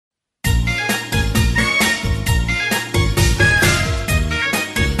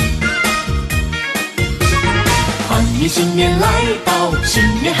新年来到，新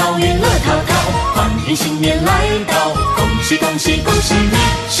年好运乐淘淘，欢迎新年来到，恭喜恭喜恭喜你！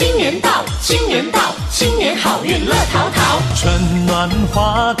新年到，新年到，新年好运乐淘淘。春暖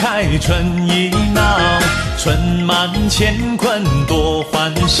花开春意闹，春满乾坤多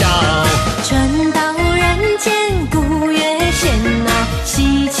欢笑。春到人间鼓乐喧闹，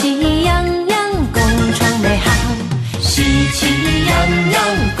喜气洋洋共创美好，喜气洋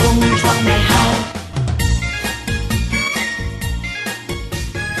洋共创美好。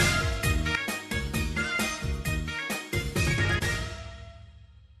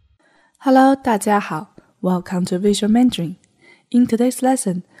Hello, 大家好. Welcome to Visual Mandarin. In today's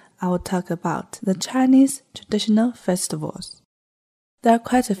lesson, I will talk about the Chinese traditional festivals. There are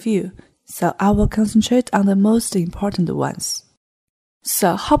quite a few, so I will concentrate on the most important ones.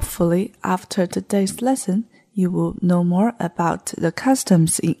 So hopefully, after today's lesson, you will know more about the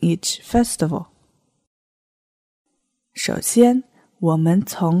customs in each festival. 首先，我们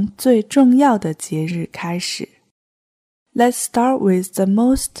从最重要的节日开始。Let's start with the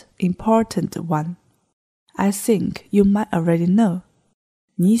most important one. I think you might already know.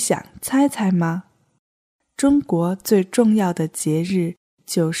 你想猜猜吗？中国最重要的节日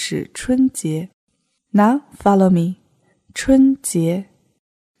就是春节。Now follow me. 春节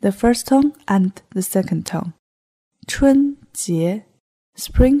The first tone and the second tone. 春节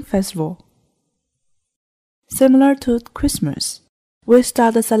Spring Festival. Similar to Christmas, we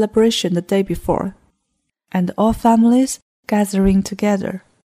start the celebration the day before, and all families gathering together.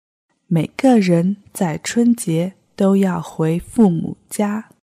 每个人在春节都要回父母家，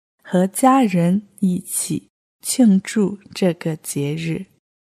和家人一起庆祝这个节日。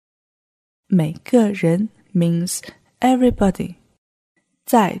每个人 means everybody.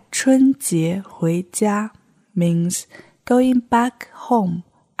 在春节回家 means going back home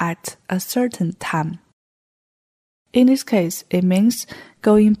at a certain time. In this case, it means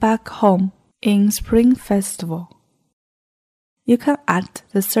going back home in Spring Festival. You can add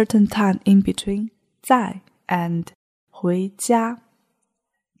the certain time in between 在 and 回家。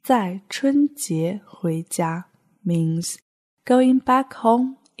在春节回家 means going back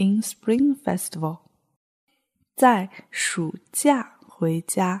home in Spring Festival. 在暑假回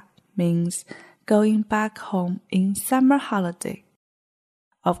家 means going back home in summer holiday.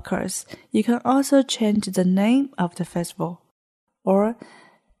 Of course, you can also change the name of the festival, or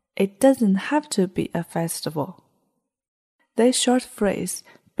it doesn't have to be a festival. This short phrase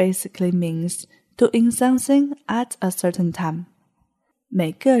basically means doing something at a certain time.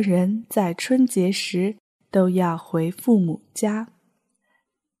 每个人在春节时都要回父母家。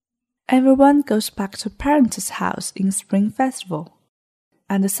Everyone goes back to parents' house in Spring Festival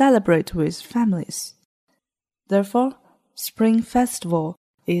and celebrate with families. Therefore, Spring Festival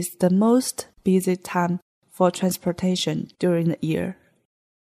is the most busy time for transportation during the year.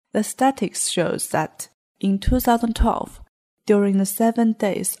 The statistics shows that in 2012, during the 7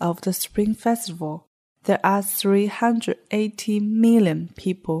 days of the Spring Festival, there are 380 million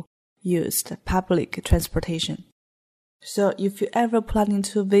people used public transportation. So if you're ever planning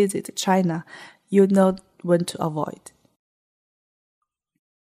to visit China, you know when to avoid.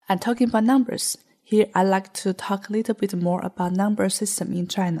 And talking about numbers, here I'd like to talk a little bit more about number system in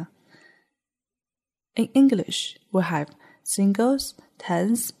China. In English, we have singles,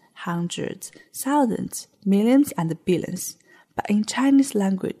 tens, hundreds, thousands, millions, and billions. But in Chinese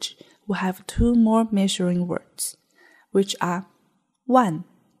language, we have two more measuring words, which are 1,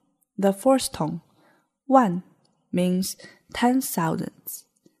 the fourth tone. 1 means 10,000,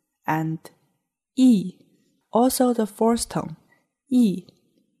 and yi, also the fourth tone. Yi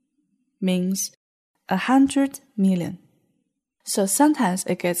means 100 million. So sometimes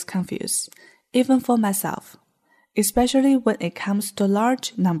it gets confused, even for myself, especially when it comes to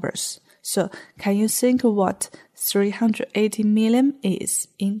large numbers. So can you think what 380 million is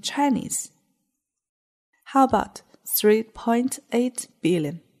in Chinese? How about 3.8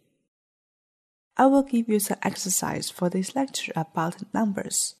 billion? I will give you some exercise for this lecture about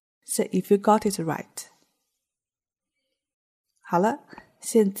numbers. See if you got it right. 好了，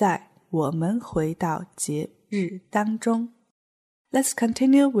现在我们回到节日当中。Let's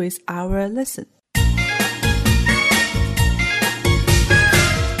continue with our lesson.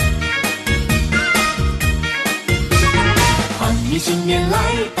 欢迎新年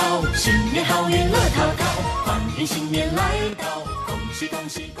来到，新年好运乐淘淘，欢迎新年来到，恭喜恭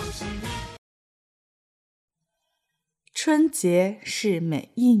喜恭喜你！春节是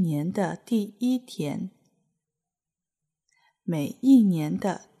每一年的第一天。每一年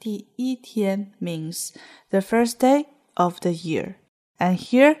的第一天 means the first day of the year. And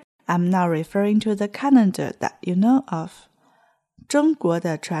here I'm now referring to the calendar that you know of. 中国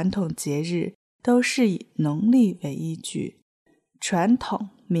的传统节日都是以农历为依据。传统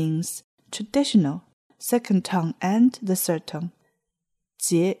means traditional, second tone and the third tone.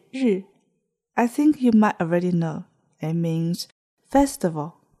 节日 I think you might already know. It means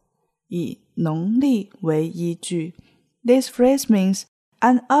festival. 以农历为依据 This phrase means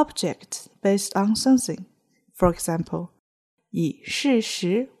an object based on something. For example, 以事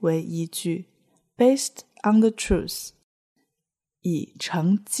实为依据 based on the truth. 以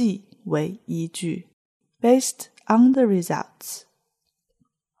成绩为依据 based on the results.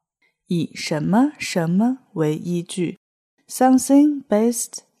 以什么什么为依据 something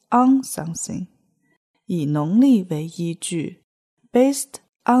based on something. 以农历为依据 based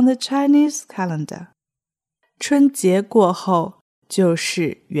on the Chinese calendar. 春节过后就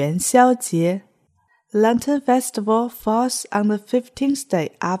是元宵节 Lantern Festival falls on the 15th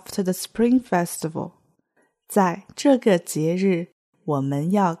day after the Spring Festival. 在这个节日，我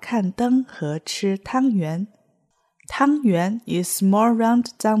们要看灯和吃汤圆。汤圆 is small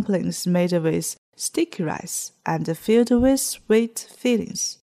round dumplings made with sticky rice and filled with sweet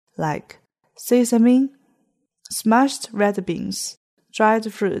fillings, like sesame, smashed red beans, dried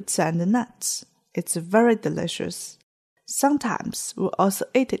fruits and nuts. It's very delicious. Sometimes we'll also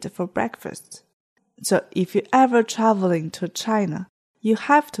eat it for breakfast. So if you're ever traveling to China, you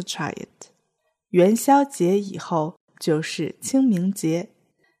have to try it. 元宵节以后就是清明节。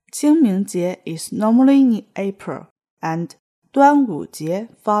清明节 is normally in April, and 端午节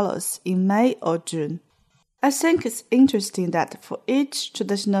follows in May or June. I think it's interesting that for each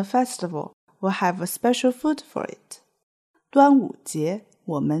traditional festival, we'll have a special food for it. 端午节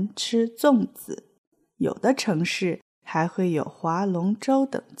我们吃粽子，有的城市还会有划龙舟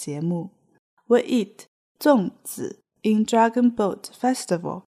等节目。We eat 粽子 in Dragon Boat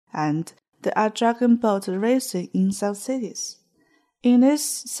Festival, and there are dragon boat racing in some cities. In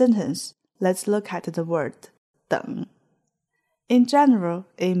this sentence, let's look at the word 等. In general,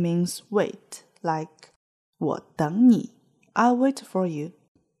 it means wait, like 我等你 I'll wait for you.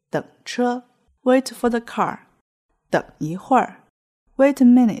 等车 wait for the car. 等一会儿 wait a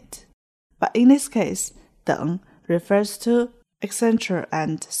minute. But in this case, 等 refers to etc.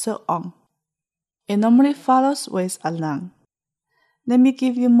 and so on. It normally follows with a noun. Let me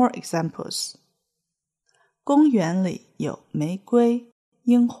give you more examples. 公园里有玫瑰、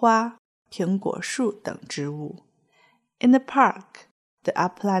樱花、苹果树等植物。In the park, there are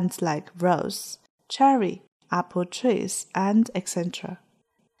plants like rose, cherry, apple trees, and etc.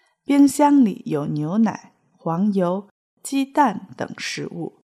 冰箱里有牛奶、黄油、鸡蛋等食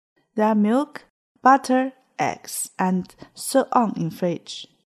物。There are milk, butter, eggs, and so on in fridge.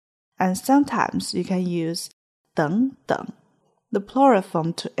 And sometimes you can use 等等 the plural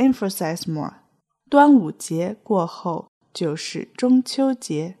form to emphasize more. 端午节过后就是中秋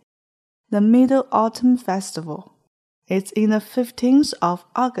节 The Mid-Autumn Festival. It's in the 15th of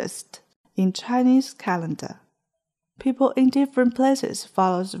August in Chinese calendar. People in different places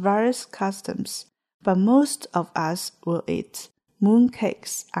follow various customs, but most of us will eat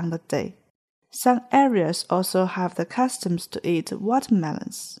mooncakes on the day. Some areas also have the customs to eat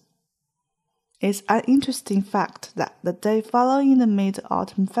watermelons. It's an interesting fact that the day following the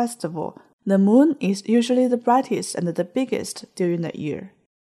Mid-Autumn Festival, the moon is usually the brightest and the biggest during the year.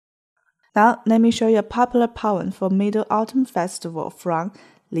 Now, let me show you a popular poem for Mid-Autumn Festival from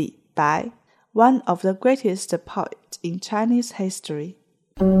Li Bai, one of the greatest poets in Chinese history.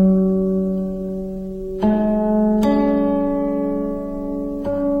《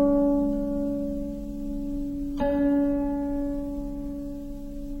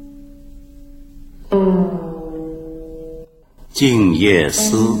静夜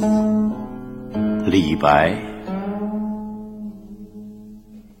思》李白。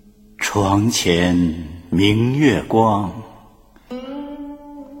床前明月光，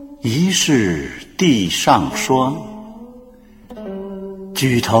疑是地上霜。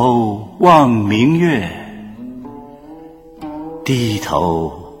举头望明月，低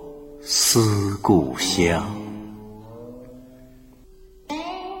头思故乡。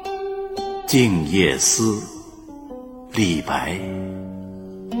《静夜思》李白。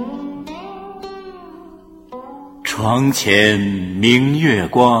床前明月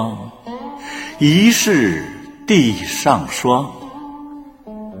光，疑是地上霜。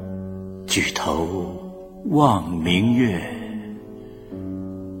举头望明月，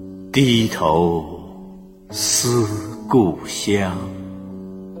低头思故乡。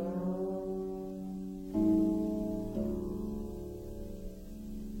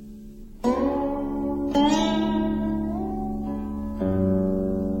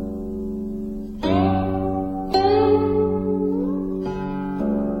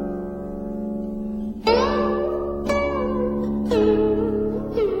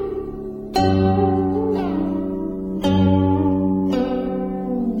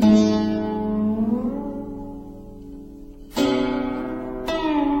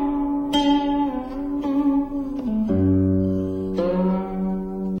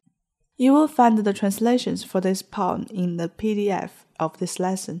You will find the translations for this poem in the PDF of this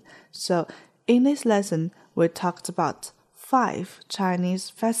lesson. So, in this lesson, we talked about 5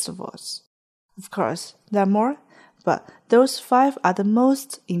 Chinese festivals. Of course, there are more, but those 5 are the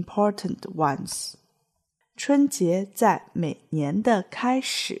most important ones. 春节在每年的开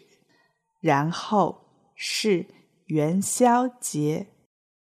始，然后是元宵节，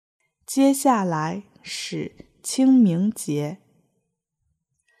接下来是清明节，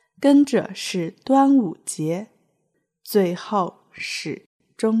跟着是端午节，最后是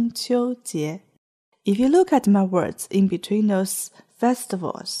中秋节。If you look at my words in between those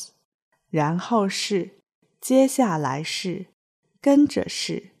festivals, 然后是，接下来是，跟着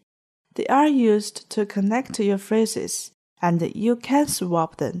是 they are used to connect your phrases, and you can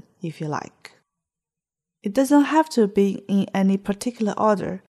swap them if you like. It doesn't have to be in any particular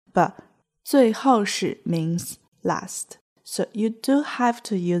order, but 最后是 means last, so you do have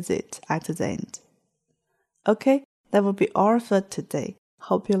to use it at the end. Okay, that will be all for today.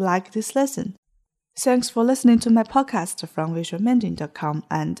 Hope you like this lesson. Thanks for listening to my podcast from visualmandarin.com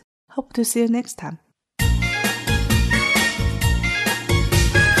and hope to see you next time.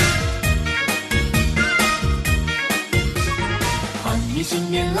 欢迎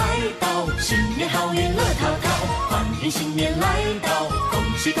新年来到，新年好运乐淘淘。欢迎新年来到，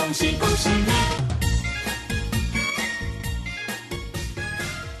恭喜恭喜恭喜你！